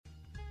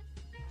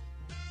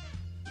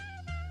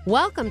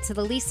Welcome to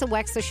the Lisa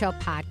Wexler Show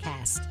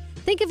podcast.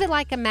 Think of it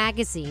like a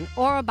magazine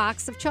or a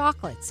box of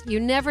chocolates. You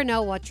never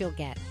know what you'll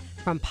get.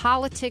 From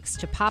politics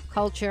to pop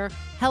culture,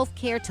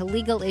 healthcare to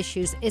legal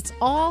issues, it's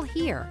all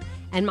here.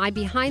 And my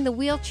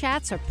behind-the-wheel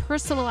chats are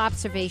personal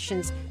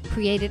observations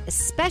created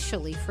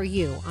especially for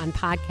you on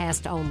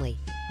podcast only.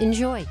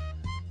 Enjoy.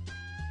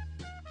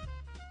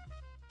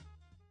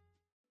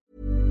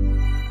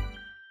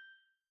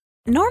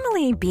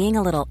 Normally, being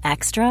a little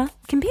extra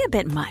can be a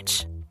bit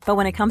much. But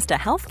when it comes to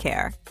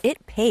healthcare,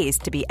 it pays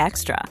to be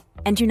extra.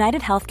 And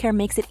United Healthcare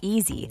makes it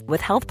easy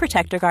with Health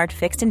Protector Guard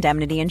fixed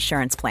indemnity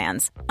insurance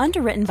plans.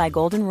 Underwritten by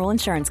Golden Rule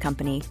Insurance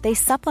Company, they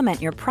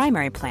supplement your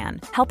primary plan,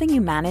 helping you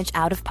manage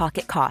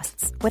out-of-pocket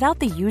costs without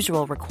the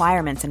usual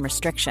requirements and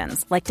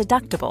restrictions like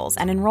deductibles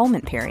and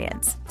enrollment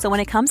periods. So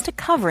when it comes to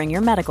covering your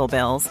medical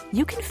bills,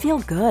 you can feel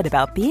good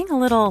about being a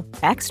little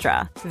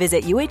extra.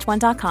 Visit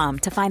uh1.com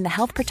to find the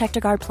Health Protector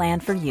Guard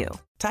plan for you.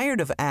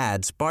 Tired of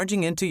ads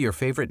barging into your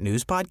favorite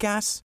news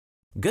podcasts?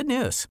 Good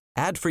news.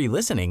 Ad-free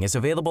listening is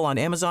available on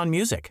Amazon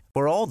Music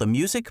for all the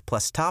music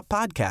plus top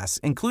podcasts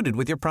included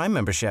with your Prime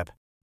membership.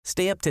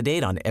 Stay up to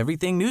date on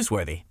everything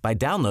newsworthy by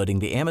downloading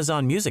the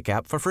Amazon Music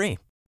app for free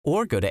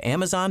or go to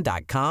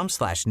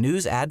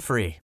amazon.com/news ad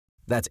free.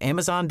 That's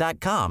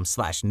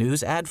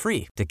amazon.com/news ad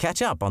free to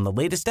catch up on the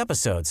latest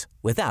episodes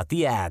without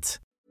the ads.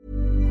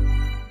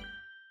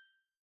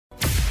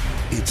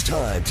 It's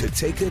time to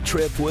take a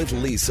trip with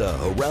Lisa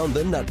around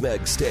the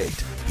Nutmeg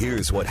State.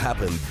 Here's what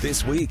happened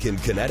this week in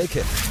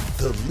Connecticut.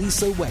 The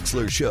Lisa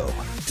Wexler Show,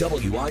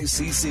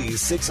 WICC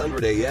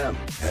 600 AM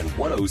and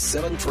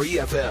 107.3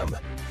 FM.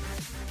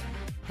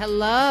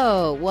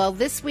 Hello. Well,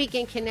 this week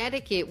in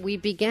Connecticut, we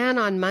began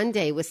on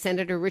Monday with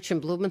Senator Richard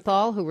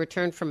Blumenthal, who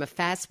returned from a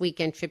fast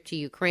weekend trip to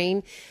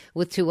Ukraine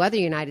with two other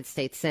United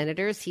States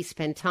senators. He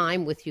spent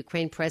time with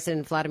Ukraine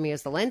President Vladimir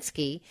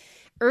Zelensky,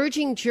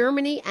 urging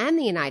Germany and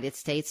the United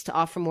States to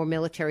offer more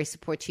military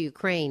support to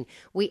Ukraine.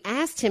 We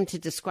asked him to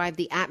describe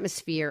the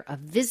atmosphere of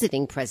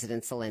visiting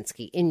President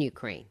Zelensky in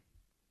Ukraine.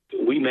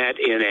 We met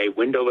in a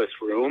windowless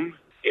room.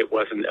 It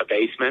wasn't a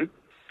basement,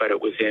 but it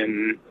was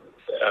in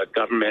a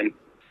government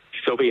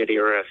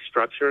Soviet-era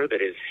structure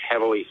that is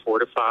heavily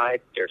fortified.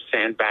 There's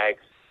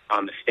sandbags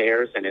on the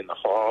stairs and in the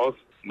halls.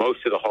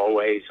 Most of the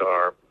hallways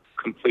are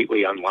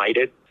completely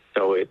unlighted,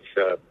 so it's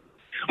a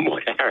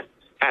somewhat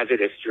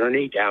hazardous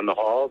journey down the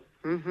halls.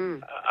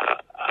 And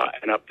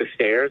up the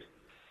stairs.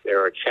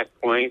 There are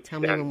checkpoints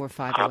and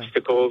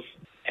obstacles,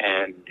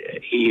 and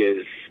he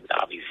is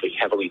obviously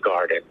heavily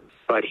guarded.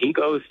 But he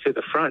goes to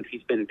the front.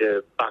 He's been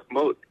to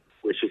Bakhmut,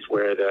 which is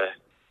where the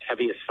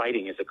heaviest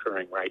fighting is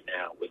occurring right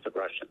now with the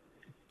Russians.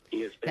 He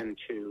has been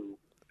to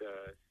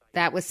the...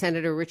 That was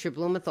Senator Richard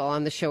Blumenthal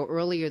on the show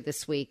earlier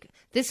this week.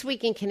 This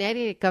week in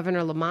Connecticut,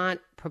 Governor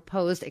Lamont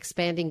proposed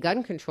expanding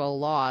gun control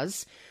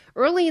laws.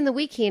 Early in the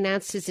week, he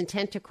announced his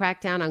intent to crack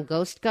down on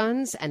ghost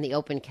guns and the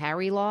open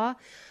carry law.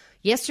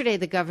 Yesterday,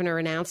 the governor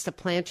announced a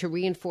plan to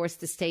reinforce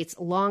the state's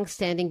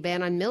long-standing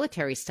ban on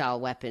military-style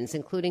weapons,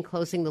 including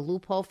closing the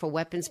loophole for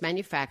weapons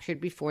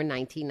manufactured before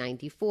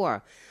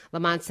 1994.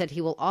 Lamont said he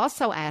will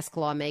also ask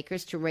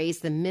lawmakers to raise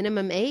the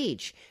minimum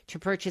age to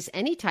purchase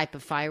any type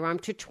of firearm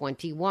to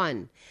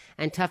 21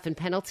 and toughen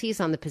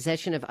penalties on the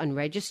possession of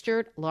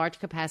unregistered,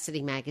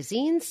 large-capacity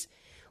magazines,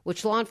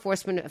 which law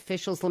enforcement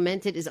officials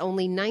lamented is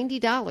only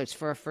 $90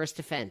 for a first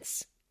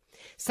offense.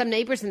 Some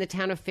neighbors in the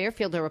town of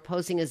Fairfield are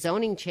opposing a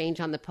zoning change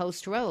on the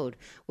Post Road,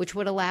 which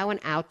would allow an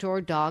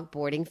outdoor dog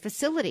boarding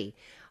facility.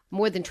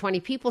 More than 20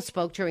 people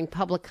spoke during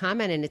public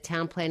comment in a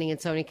town planning and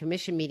zoning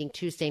commission meeting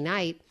Tuesday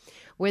night,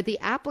 where the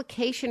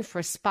application for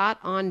a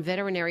spot-on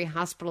veterinary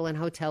hospital and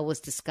hotel was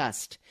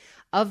discussed.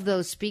 Of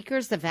those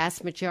speakers, the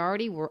vast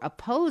majority were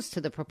opposed to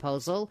the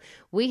proposal.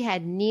 We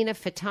had Nina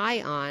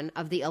Fatai on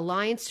of the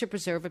Alliance to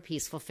Preserve a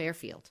Peaceful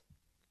Fairfield.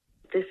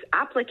 This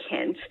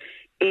applicant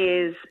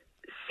is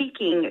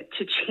seeking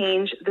to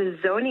change the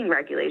zoning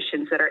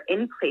regulations that are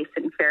in place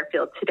in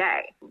Fairfield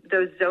today.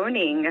 Those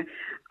zoning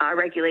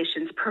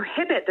regulations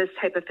prohibit this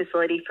type of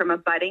facility from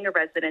abutting a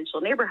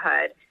residential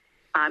neighborhood,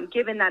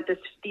 given that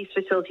these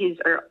facilities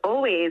are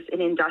always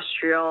in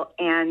industrial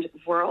and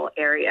rural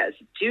areas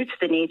due to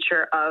the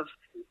nature of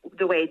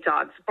the way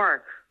dogs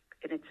bark,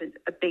 and it's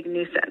a big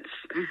nuisance.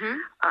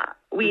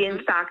 We,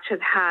 in fact,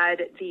 have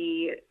had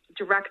the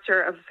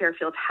director of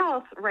Fairfield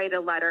Health write a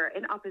letter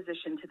in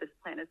opposition to this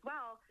plan as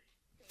well.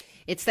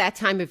 It's that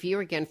time of year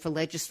again for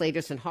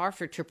legislators in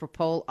Hartford to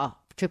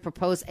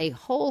propose a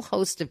whole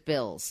host of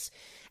bills,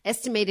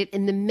 estimated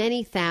in the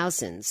many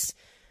thousands.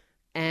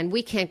 And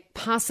we can't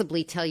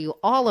possibly tell you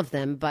all of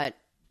them, but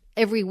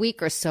every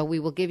week or so we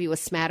will give you a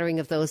smattering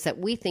of those that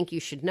we think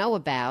you should know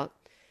about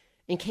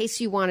in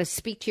case you want to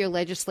speak to your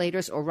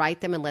legislators or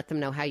write them and let them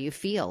know how you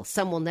feel.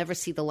 Some will never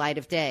see the light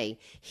of day.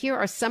 Here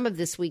are some of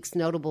this week's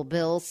notable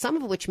bills, some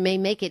of which may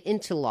make it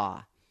into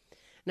law.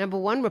 Number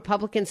one,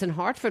 Republicans in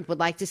Hartford would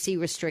like to see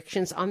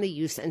restrictions on the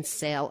use and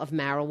sale of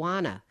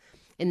marijuana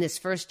in this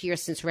first year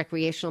since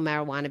recreational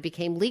marijuana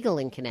became legal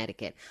in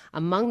Connecticut.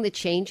 Among the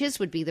changes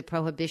would be the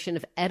prohibition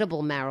of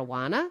edible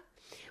marijuana,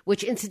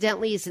 which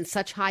incidentally is in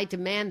such high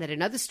demand that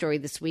another story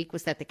this week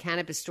was that the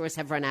cannabis stores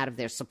have run out of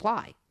their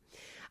supply.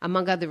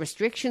 Among other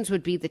restrictions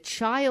would be the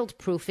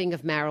child-proofing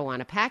of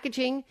marijuana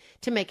packaging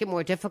to make it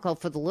more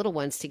difficult for the little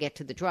ones to get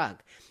to the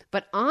drug.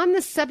 But on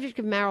the subject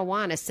of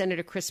marijuana,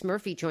 Senator Chris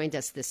Murphy joined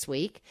us this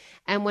week,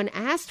 and when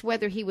asked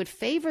whether he would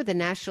favor the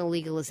national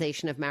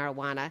legalization of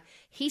marijuana,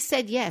 he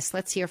said yes.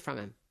 Let's hear from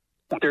him.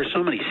 There are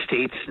so many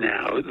states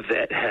now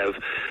that have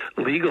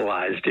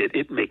legalized it.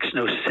 It makes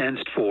no sense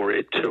for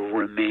it to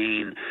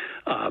remain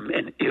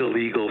an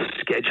illegal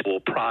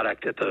scheduled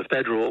product at the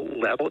federal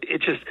level.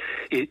 It just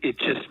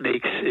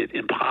makes it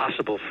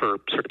impossible for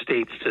certain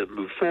states to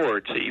move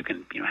forward. So you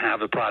can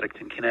have a product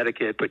in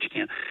Connecticut, but you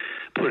can't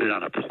put it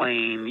on a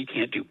plane. You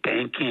can't do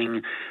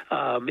banking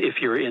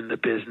if you're in the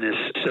business.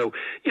 So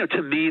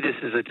to me, this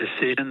is a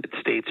decision that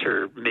states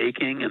are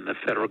making, and the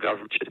federal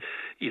government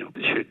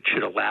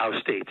should allow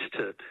states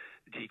to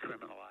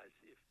decriminalize.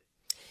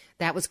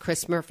 That was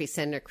Chris Murphy,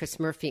 Senator Chris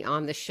Murphy,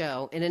 on the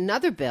show. In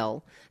another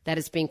bill that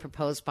is being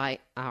proposed by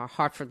our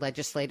Hartford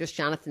legislators,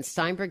 Jonathan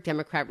Steinberg,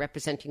 Democrat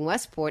representing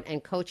Westport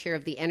and co-chair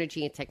of the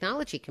Energy and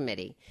Technology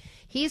Committee,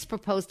 he has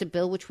proposed a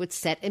bill which would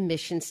set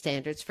emission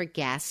standards for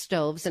gas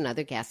stoves and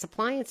other gas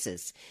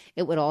appliances.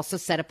 It would also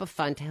set up a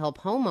fund to help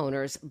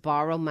homeowners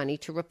borrow money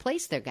to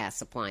replace their gas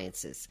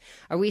appliances.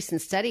 A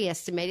recent study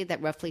estimated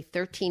that roughly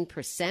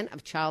 13%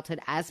 of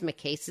childhood asthma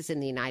cases in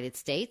the United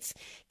States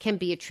can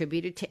be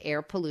attributed to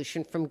air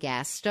pollution from gas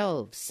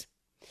stoves.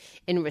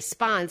 In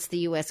response, the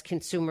U.S.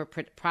 Consumer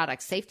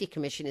Product Safety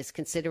Commission is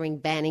considering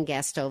banning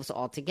gas stoves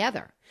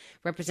altogether.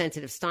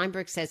 Representative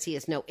Steinberg says he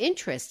has no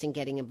interest in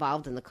getting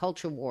involved in the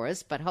culture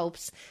wars, but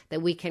hopes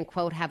that we can,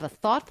 quote, have a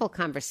thoughtful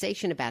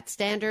conversation about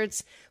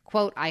standards.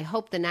 Quote, I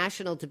hope the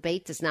national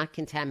debate does not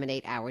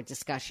contaminate our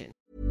discussion.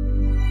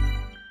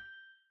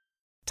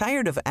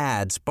 Tired of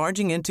ads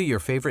barging into your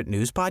favorite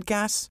news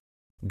podcasts?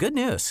 Good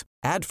news.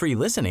 Ad-free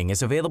listening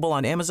is available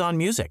on Amazon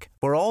Music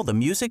for all the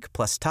music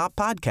plus top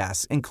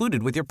podcasts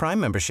included with your Prime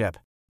membership.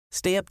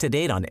 Stay up to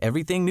date on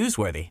everything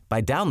newsworthy by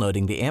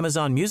downloading the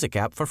Amazon Music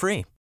app for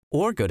free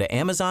or go to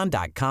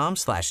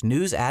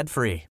amazon.com/news ad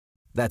free.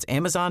 That's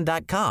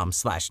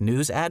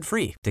amazon.com/news ad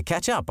free to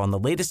catch up on the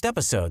latest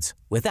episodes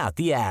without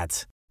the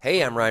ads.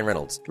 Hey, I'm Ryan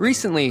Reynolds.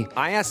 Recently,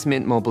 I asked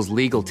Mint Mobile's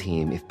legal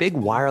team if big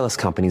wireless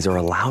companies are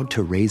allowed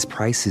to raise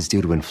prices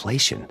due to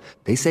inflation.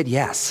 They said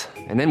yes.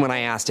 And then when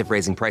I asked if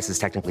raising prices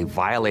technically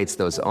violates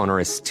those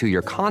onerous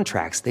two-year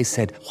contracts, they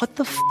said, what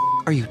the f***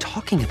 are you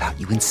talking about,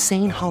 you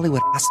insane Hollywood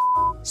ass f-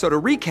 So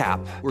to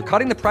recap, we're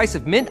cutting the price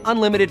of Mint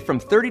Unlimited from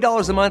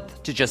 $30 a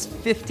month to just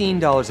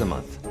 $15 a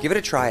month. Give it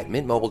a try at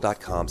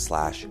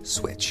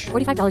mintmobile.com/switch.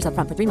 $45 up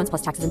front for 3 months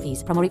plus taxes and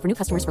fees. Promo rate for new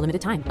customers for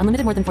limited time.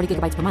 Unlimited more than 40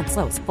 gigabytes per month.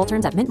 Slows full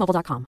terms at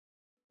mintmobile.com.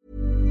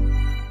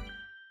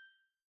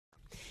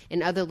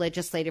 In other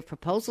legislative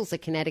proposals, a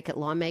Connecticut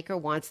lawmaker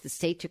wants the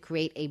state to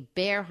create a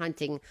bear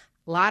hunting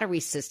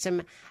lottery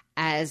system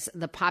as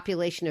the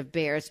population of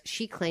bears,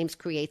 she claims,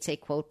 creates a,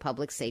 quote,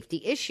 public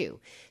safety issue.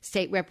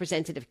 State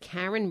Representative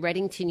Karen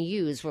Reddington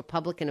Hughes,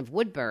 Republican of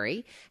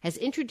Woodbury, has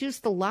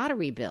introduced the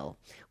lottery bill,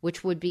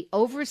 which would be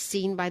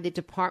overseen by the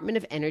Department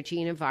of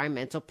Energy and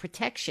Environmental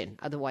Protection,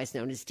 otherwise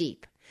known as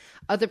DEEP.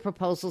 Other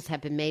proposals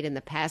have been made in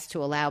the past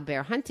to allow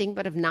bear hunting,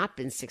 but have not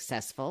been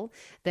successful.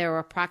 There are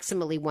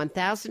approximately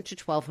 1,000 to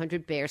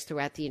 1,200 bears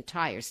throughout the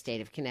entire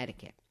state of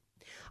Connecticut.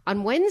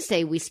 On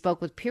Wednesday, we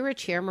spoke with Pura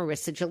Chair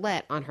Marissa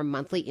Gillette on her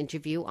monthly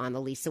interview on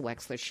the Lisa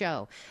Wexler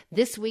Show.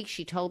 This week,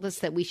 she told us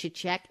that we should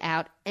check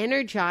out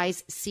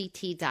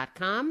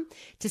EnergizeCT.com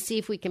to see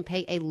if we can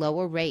pay a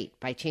lower rate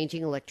by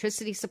changing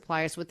electricity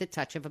suppliers with the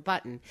touch of a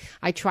button.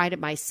 I tried it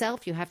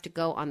myself. You have to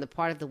go on the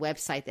part of the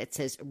website that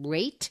says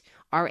rate,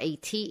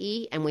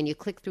 RATE, and when you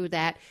click through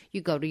that,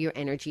 you go to your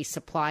energy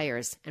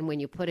suppliers. And when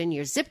you put in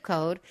your zip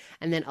code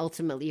and then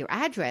ultimately your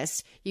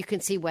address, you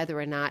can see whether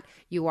or not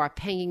you are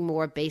paying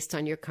more based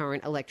on your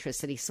current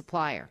electricity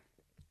supplier.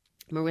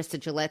 Marissa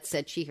Gillette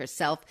said she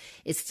herself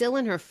is still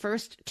in her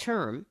first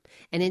term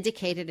and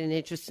indicated an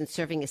interest in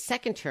serving a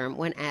second term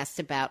when asked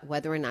about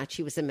whether or not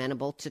she was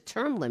amenable to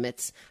term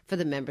limits for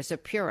the members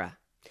of Pura.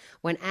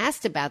 When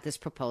asked about this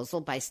proposal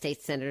by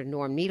State Senator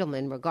Norm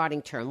Needleman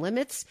regarding term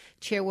limits,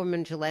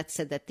 Chairwoman Gillette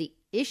said that the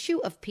issue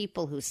of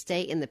people who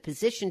stay in the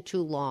position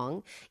too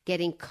long,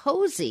 getting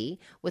cozy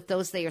with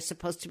those they are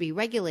supposed to be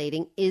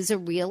regulating, is a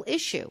real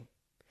issue.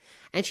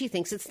 And she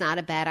thinks it's not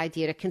a bad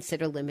idea to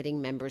consider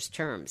limiting members'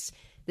 terms.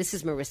 This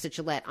is Marissa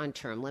Gillette on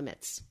term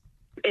limits.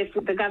 If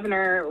the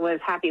governor was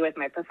happy with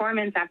my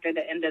performance after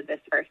the end of this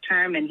first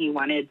term and he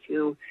wanted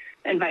to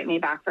invite me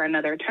back for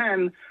another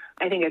term,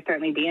 I think I'd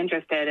certainly be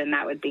interested, and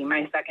that would be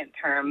my second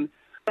term.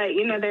 But,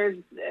 you know,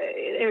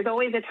 there's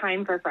always a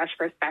time for fresh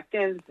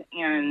perspectives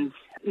and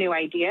new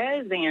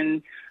ideas.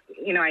 And,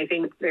 you know, I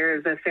think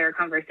there's a fair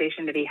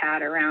conversation to be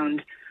had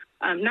around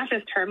not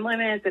just term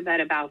limits,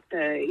 but about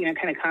the,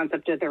 kind of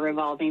concept of the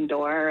revolving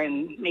door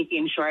and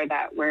making sure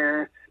that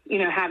we're,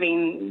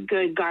 having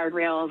good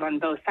guardrails on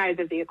both sides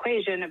of the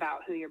equation about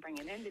who you're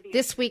bringing into these.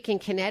 This week in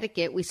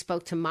Connecticut, we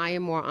spoke to Maya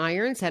Moore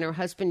Irons and her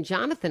husband,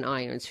 Jonathan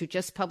Irons, who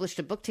just published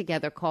a book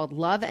together called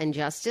Love and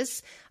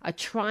Justice, A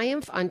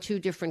Triumph on Two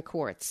Different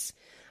Courts.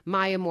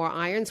 Maya Moore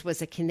Irons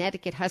was a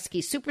Connecticut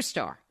Husky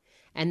superstar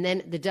and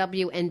then the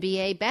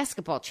WNBA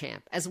basketball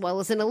champ, as well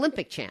as an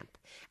Olympic champ.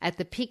 At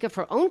the peak of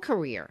her own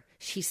career,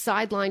 she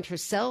sidelined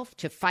herself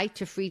to fight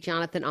to free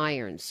Jonathan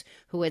Irons,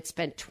 who had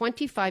spent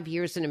 25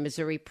 years in a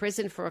Missouri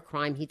prison for a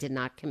crime he did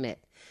not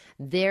commit.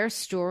 Their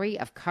story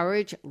of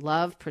courage,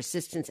 love,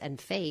 persistence, and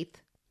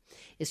faith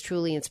is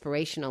truly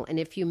inspirational. And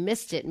if you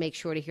missed it, make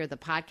sure to hear the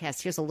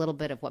podcast. Here's a little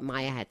bit of what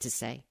Maya had to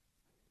say.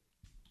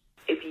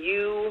 If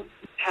you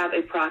have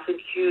a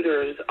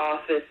prosecutor's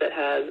office that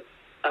has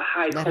a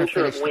high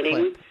culture of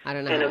winning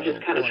and of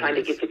just kind of trying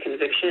to get to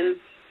conviction,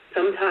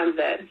 sometimes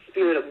that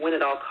spirit of win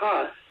at all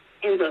costs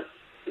ends up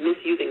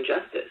misusing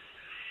justice.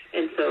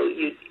 And so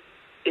you,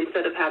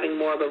 instead of having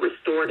more of a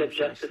restorative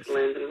justice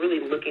lens and really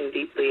looking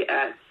deeply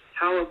at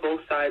how are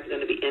both sides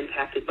going to be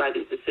impacted by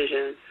these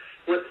decisions,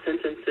 what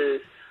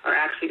sentences are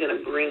actually going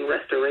to bring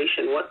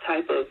restoration, what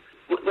does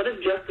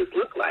justice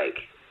look like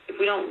if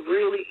we don't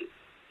really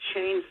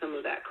change some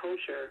of that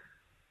culture.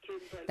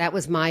 That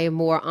was Maya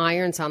Moore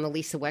Irons on the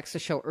Lisa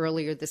Wexler Show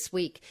earlier this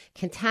week.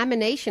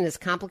 Contamination has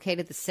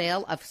complicated the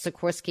sale of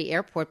Sikorsky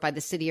Airport by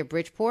the city of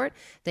Bridgeport.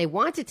 They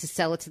wanted to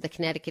sell it to the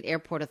Connecticut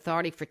Airport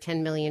Authority for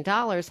 $10 million.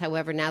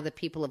 However, now that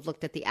people have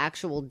looked at the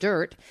actual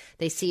dirt,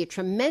 they see a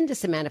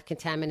tremendous amount of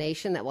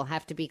contamination that will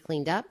have to be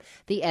cleaned up.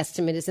 The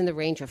estimate is in the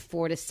range of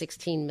 $4 to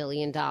 $16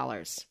 million.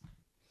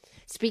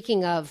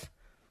 Speaking of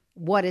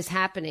what is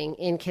happening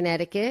in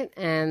Connecticut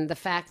and the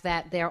fact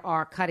that there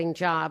are cutting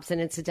jobs, and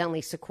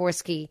incidentally,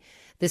 Sikorsky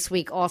this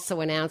week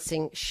also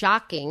announcing,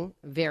 shocking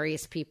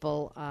various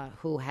people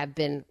who have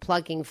been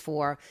plugging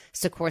for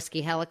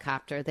Sikorsky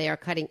helicopter. They are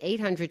cutting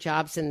 800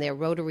 jobs in their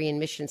Rotary and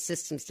Mission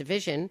Systems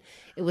division.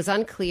 It was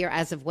unclear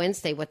as of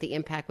Wednesday what the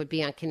impact would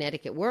be on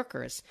Connecticut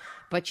workers.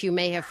 But you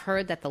may have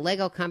heard that the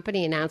Lego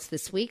company announced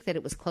this week that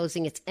it was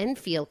closing its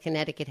Enfield,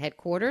 Connecticut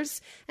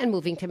headquarters and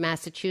moving to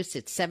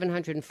Massachusetts.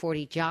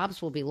 740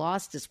 jobs will be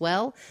lost as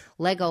well.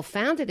 Lego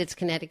founded its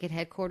Connecticut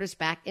headquarters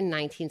back in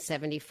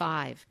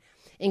 1975.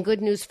 In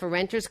good news for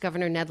renters,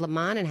 Governor Ned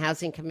Lamont and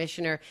Housing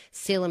Commissioner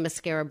Celia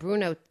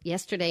Mascara-Bruno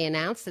yesterday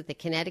announced that the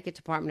Connecticut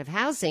Department of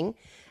Housing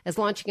is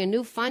launching a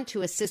new fund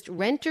to assist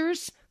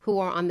renters who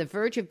are on the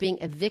verge of being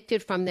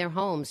evicted from their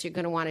homes. You're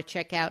going to want to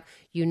check out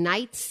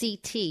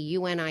UNITECT,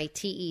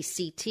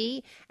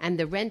 UNITECT, and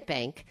the Rent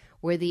Bank,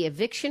 where the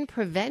Eviction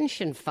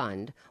Prevention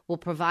Fund will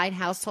provide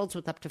households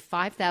with up to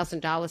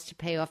 $5,000 to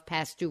pay off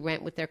past due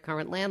rent with their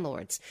current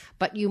landlords.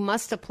 But you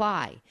must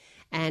apply.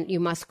 And you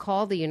must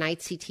call the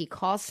UNITECT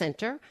call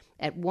center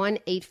at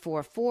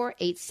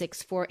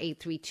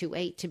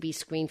 1-844-864-8328 to be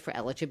screened for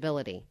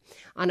eligibility.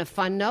 On a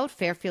fun note,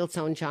 Fairfield's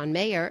own John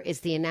Mayer is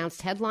the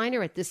announced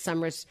headliner at this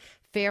summer's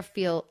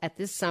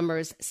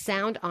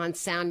Sound on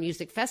Sound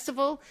Music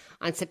Festival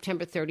on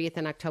September 30th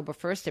and October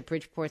 1st at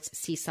Bridgeport's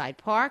Seaside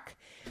Park.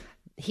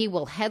 He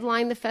will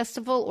headline the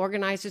festival.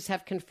 Organizers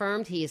have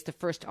confirmed he is the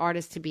first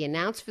artist to be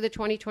announced for the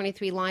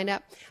 2023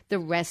 lineup. The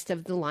rest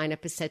of the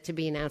lineup is set to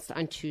be announced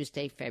on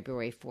Tuesday,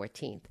 February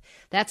 14th.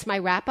 That's my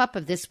wrap-up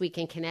of This Week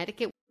in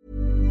Connecticut.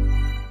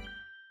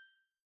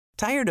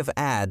 Tired of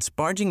ads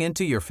barging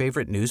into your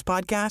favorite news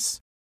podcasts?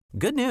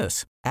 Good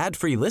news.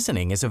 Ad-free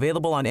listening is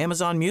available on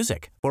Amazon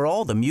Music for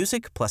all the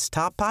music plus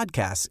top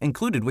podcasts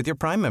included with your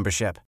Prime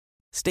membership.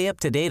 Stay up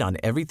to date on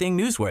everything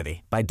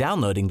newsworthy by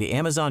downloading the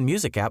Amazon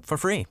Music app for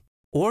free.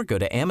 Or go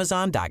to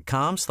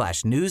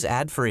amazon.com/news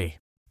ad free.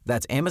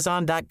 That's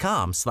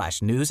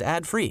amazon.com/news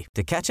ad free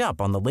to catch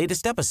up on the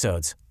latest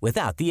episodes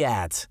without the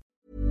ads.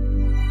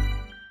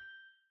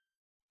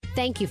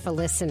 Thank you for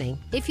listening.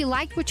 If you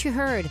liked what you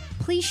heard,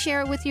 please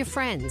share it with your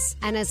friends.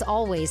 And as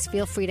always,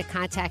 feel free to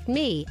contact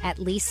me at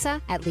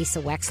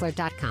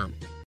lisa@lisawexler.com.